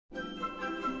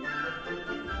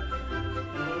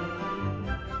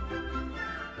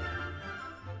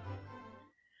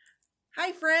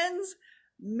friends.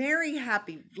 Merry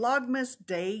happy Vlogmas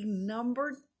day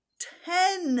number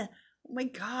 10. Oh my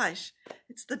gosh,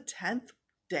 it's the 10th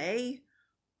day.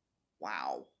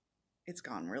 Wow, it's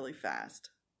gone really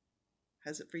fast.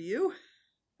 Has it for you?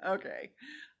 Okay,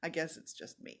 I guess it's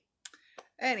just me.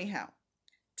 Anyhow,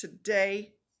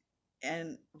 today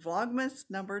in Vlogmas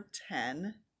number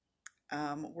 10,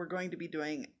 we're going to be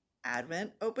doing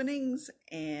Advent openings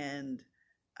and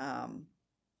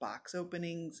box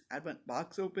openings, Advent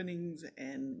box openings,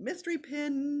 and mystery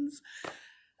pins.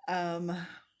 I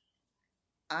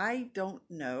don't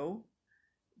know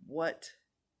what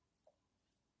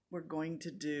we're going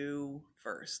to do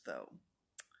first, though.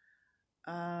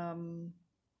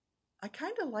 I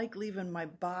kind of like leaving my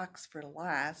box for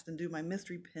last and do my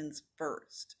mystery pins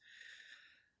first.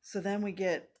 So then we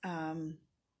get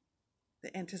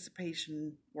the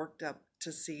anticipation worked up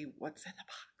to see what's in the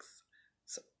box.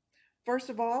 So first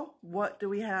of all, what do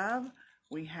we have?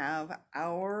 We have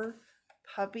our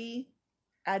puppy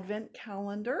advent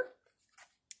calendar,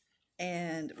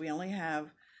 and we only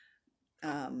have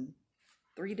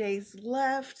 3 days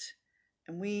left,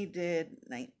 and we did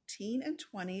 19 and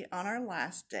 20 on our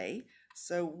last day.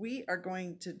 So we are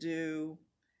going to do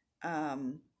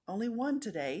only one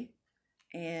today,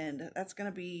 and that's going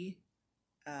to be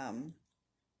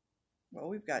well,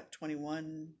 we've got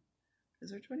 21.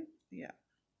 Is there 20? Yeah,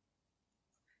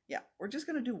 we're just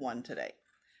going to do one today.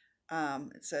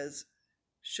 It says,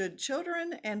 should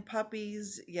children and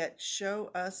puppies yet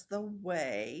show us the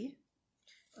way?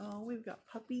 Oh, we've got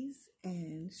puppies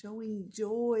and showing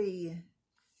joy.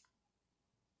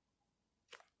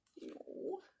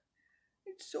 Oh,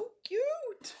 it's so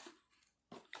cute.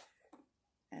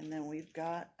 And then we've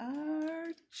got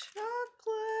our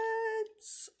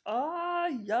chocolates. Ah,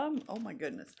 yum. Oh my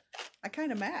goodness. I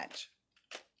kind of match.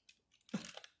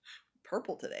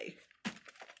 Purple today.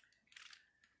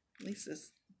 At least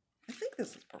this, I think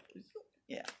this is purple.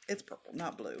 Yeah, it's purple,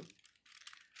 not blue.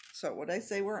 So what I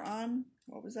say we're on,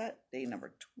 what was that? Day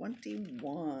number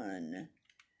 21.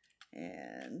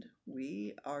 And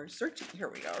we are searching.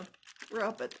 Here we are. We're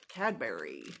up at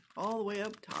Cadbury, all the way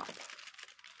up top.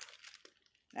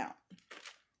 Now,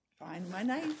 find my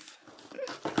knife.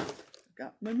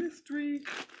 Got my mystery.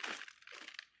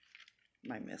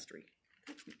 My mystery.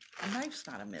 A knife's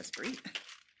not a mystery.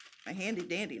 My handy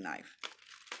dandy knife.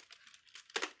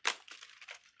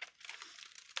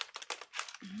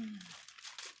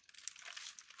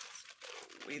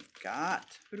 We've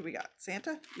got, who do we got?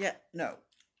 Santa? Yeah, no.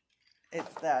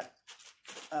 It's that,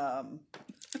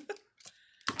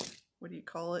 what do you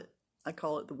call it? I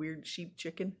call it the weird sheep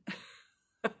chicken.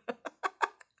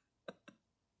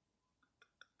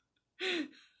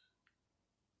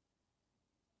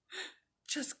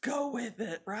 Just go with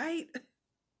it, right?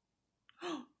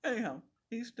 Anyhow,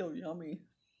 he's still yummy.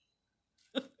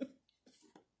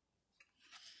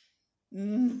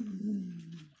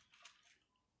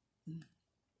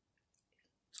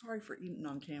 Sorry for eating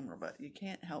on camera, but you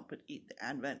can't help but eat the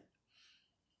Advent.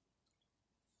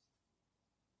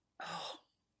 Oh,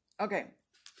 okay.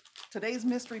 Today's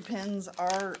mystery pins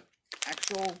are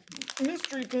actual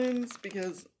mystery pins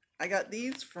because I got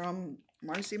these from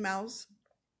Marcy Mouse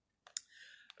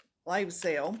live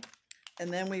sale.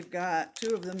 And then we've got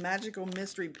 2 of the magical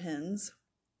mystery pins.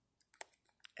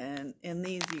 And in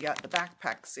these, you got the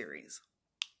backpack series.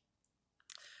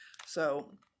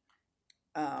 So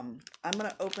I'm going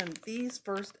to open these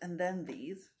first and then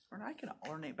these. Or I can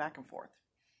alternate back and forth.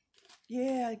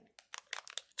 Yeah,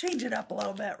 change it up a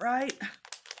little bit, right?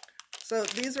 So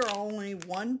these are only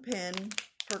 1 pin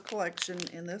per collection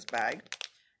in this bag.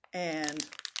 And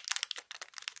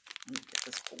let me get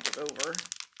this folded over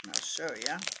and I'll show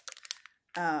you.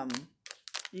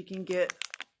 You can get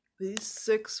these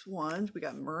 6 ones. We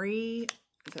got Marie,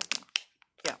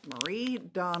 Marie,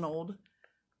 Donald,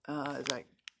 is that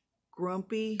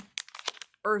Grumpy,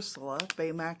 Ursula,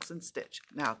 Baymax, and Stitch.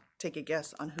 Now, take a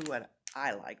guess on who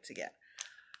I like to get.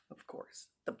 Of course,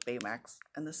 the Baymax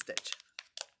and the Stitch.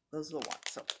 Those are the ones.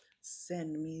 So,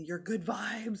 send me your good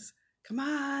vibes. Come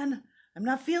on. I'm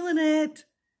not feeling it.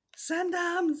 Send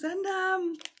them. Send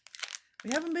them. We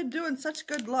haven't been doing such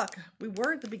good luck. We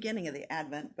were at the beginning of the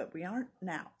Advent, but we aren't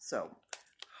now. So,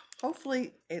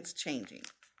 hopefully, it's changing.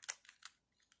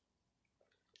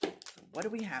 So, what do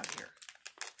we have here?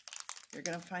 You're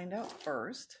going to find out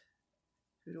first.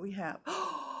 Who do we have?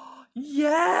 Oh,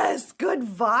 yes! Good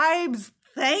vibes!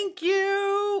 Thank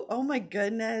you! Oh my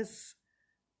goodness.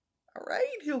 All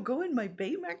right, he'll go in my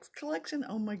Baymax collection.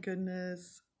 Oh my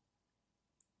goodness.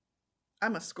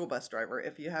 I'm a school bus driver,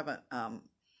 if you haven't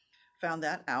found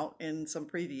that out in some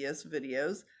previous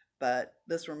videos, but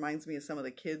this reminds me of some of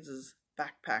the kids'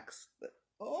 backpacks.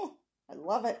 Oh, I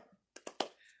love it.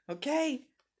 Okay,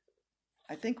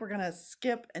 I think we're gonna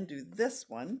skip and do this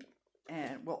one,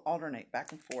 and we'll alternate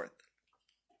back and forth.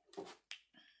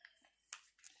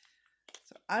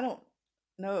 So I don't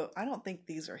think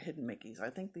these are hidden Mickeys. I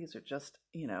think these are just,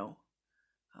 you know,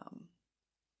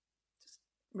 just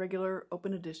regular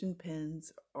open edition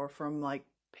pins, or from like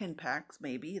pin packs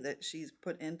maybe that she's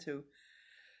put into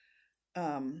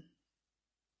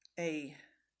a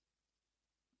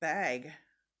bag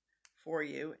for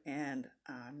you. And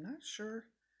I'm not sure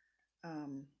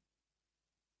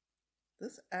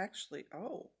this actually,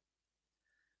 oh,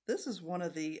 this is one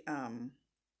of the oh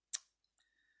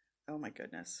my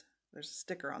goodness, there's a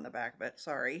sticker on the back of it,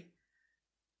 sorry,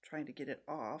 trying to get it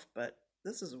off, but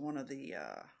this is one of the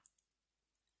oh,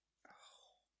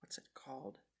 what's it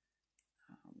called,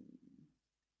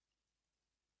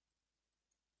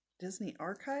 Disney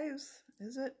Archives,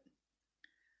 is it?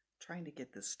 Trying to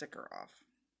get this sticker off,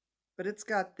 but it's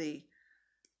got the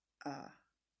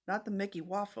not the Mickey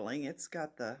waffling, it's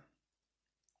got the,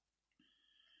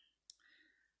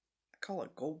 I call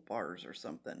it gold bars or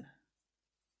something,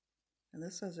 and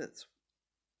this says it's,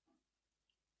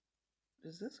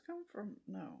 does this come from,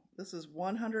 no, this is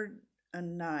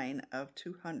 109 of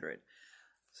 200.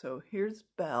 So here's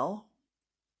Belle,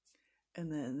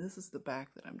 and then this is the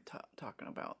back that I'm talking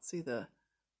about. See the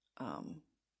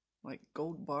like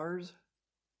gold bars.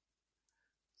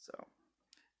 So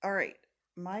all right,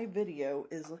 my video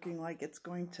is looking like it's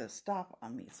going to stop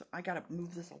on me, so I gotta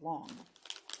move this along.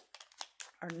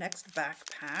 Our next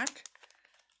backpack,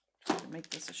 trying to make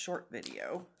this a short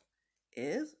video,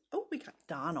 is, oh, we got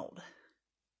Donald.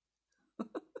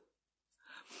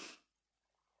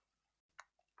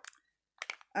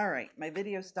 All right, my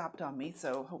video stopped on me,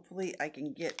 so hopefully I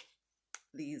can get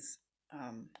these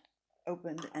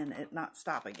opened and it not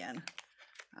stop again.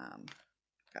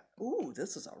 Ooh,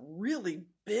 this is a really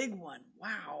big one.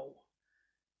 Wow.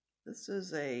 This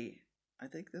is a, I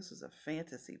think this is a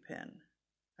fantasy pin.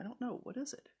 I don't know. What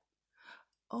is it?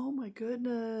 Oh my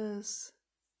goodness.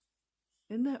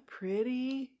 Isn't that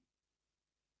pretty?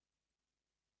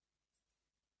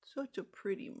 Such a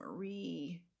pretty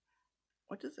Marie.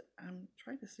 What is it? I'm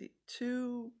trying to see.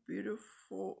 Too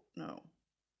beautiful. No.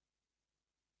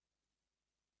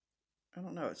 I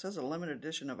don't know. It says a limited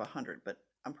edition of 100, but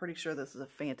I'm pretty sure this is a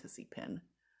fantasy pin.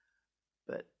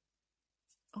 But,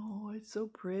 oh, it's so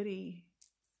pretty.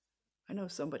 I know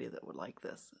somebody that would like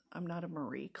this. I'm not a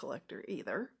Marie collector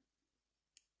either,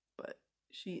 but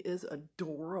she is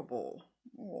adorable.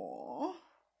 Aww.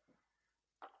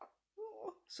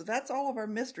 So that's all of our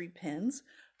mystery pins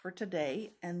for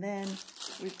today. And then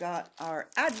we've got our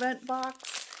advent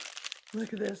box.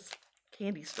 Look at this.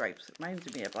 Candy stripes. It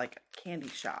reminds me of like a candy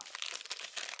shop.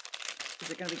 Is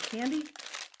it going to be candy?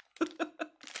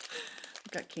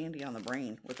 I've got candy on the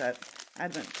brain with that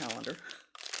advent calendar.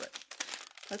 But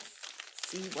let's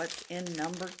see what's in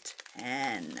number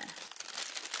 10.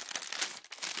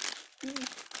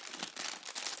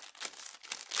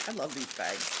 I love these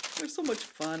bags. They're so much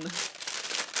fun.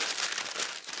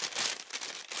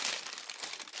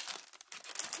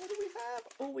 What do we have?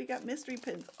 Oh, we got mystery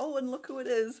pins. Oh, and look who it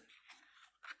is.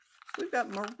 We've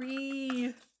got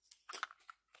Marie.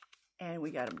 And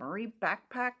we got a Marie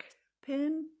backpack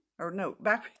pin. Or no,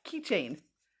 back keychain.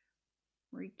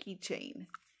 Marie keychain.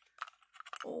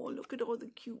 Oh, look at all the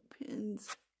cute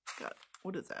pins. Got,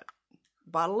 what is that?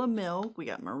 Bottle of milk. We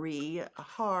got Marie, a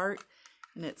heart.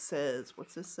 And it says,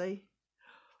 what's this say?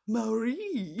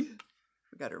 Marie.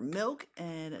 We got her milk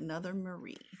and another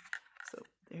Marie. So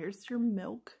there's your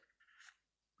milk.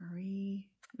 Marie.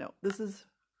 No, this is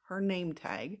her name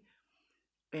tag.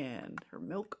 And her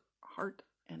milk, heart,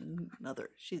 and another.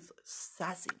 She's a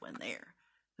sassy one there.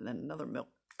 And then another milk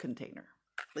container.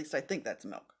 At least I think that's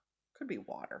milk. Could be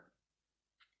water.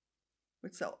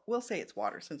 We'll say it's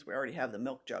water since we already have the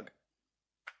milk jug.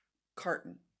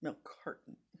 Carton. Milk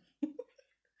carton.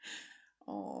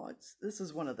 Oh, this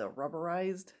is one of the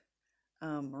rubberized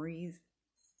Marie's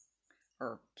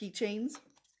or keychains.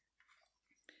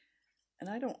 And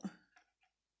I don't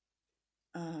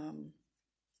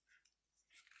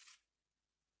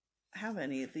have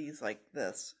any of these like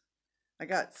this. I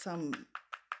got some,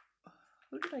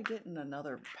 who did I get in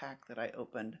another pack that I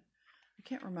opened? I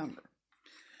can't remember.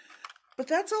 But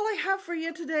that's all I have for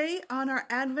you today on our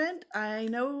Advent. I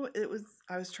know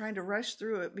I was trying to rush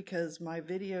through it because my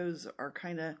videos are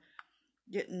kind of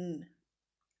getting,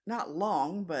 not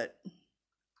long, but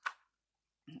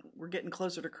we're getting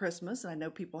closer to Christmas and I know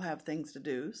people have things to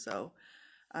do. So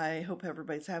I hope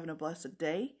everybody's having a blessed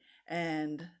day.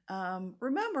 And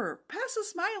remember, pass a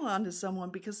smile on to someone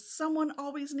because someone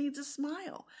always needs a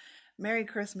smile. Merry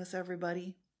Christmas,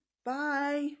 everybody.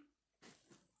 Bye.